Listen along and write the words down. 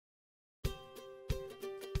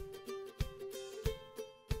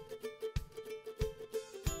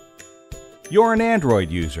You're an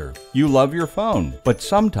Android user. You love your phone, but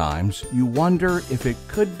sometimes you wonder if it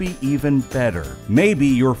could be even better. Maybe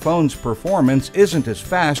your phone's performance isn't as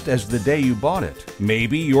fast as the day you bought it.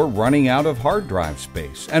 Maybe you're running out of hard drive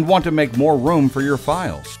space and want to make more room for your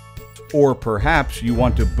files. Or perhaps you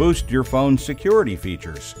want to boost your phone's security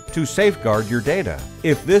features to safeguard your data.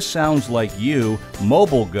 If this sounds like you,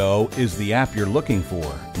 MobileGo is the app you're looking for.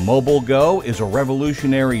 MobileGo is a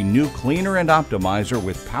revolutionary new cleaner and optimizer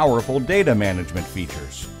with powerful data management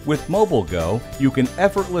features. With MobileGo, you can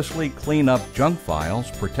effortlessly clean up junk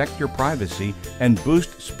files, protect your privacy, and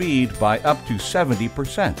boost speed by up to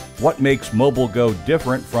 70%. What makes MobileGo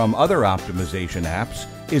different from other optimization apps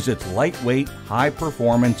is its lightweight,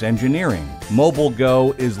 high-performance engineering.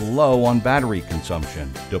 MobileGo is low on battery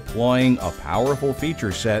consumption, deploying a powerful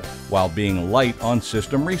feature set while being light on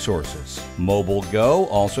system resources. MobileGo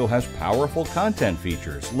also has powerful content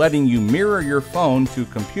features, letting you mirror your phone to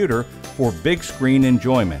computer for big screen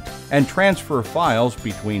enjoyment and transfer files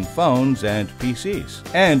between phones and PCs.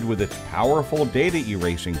 And with its powerful data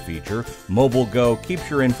erasing feature, MobileGo keeps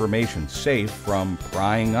your information safe from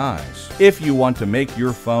prying eyes. If you want to make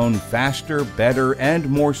your phone faster, better, and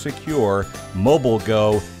more secure,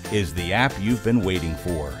 MobileGo is the app you've been waiting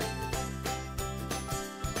for.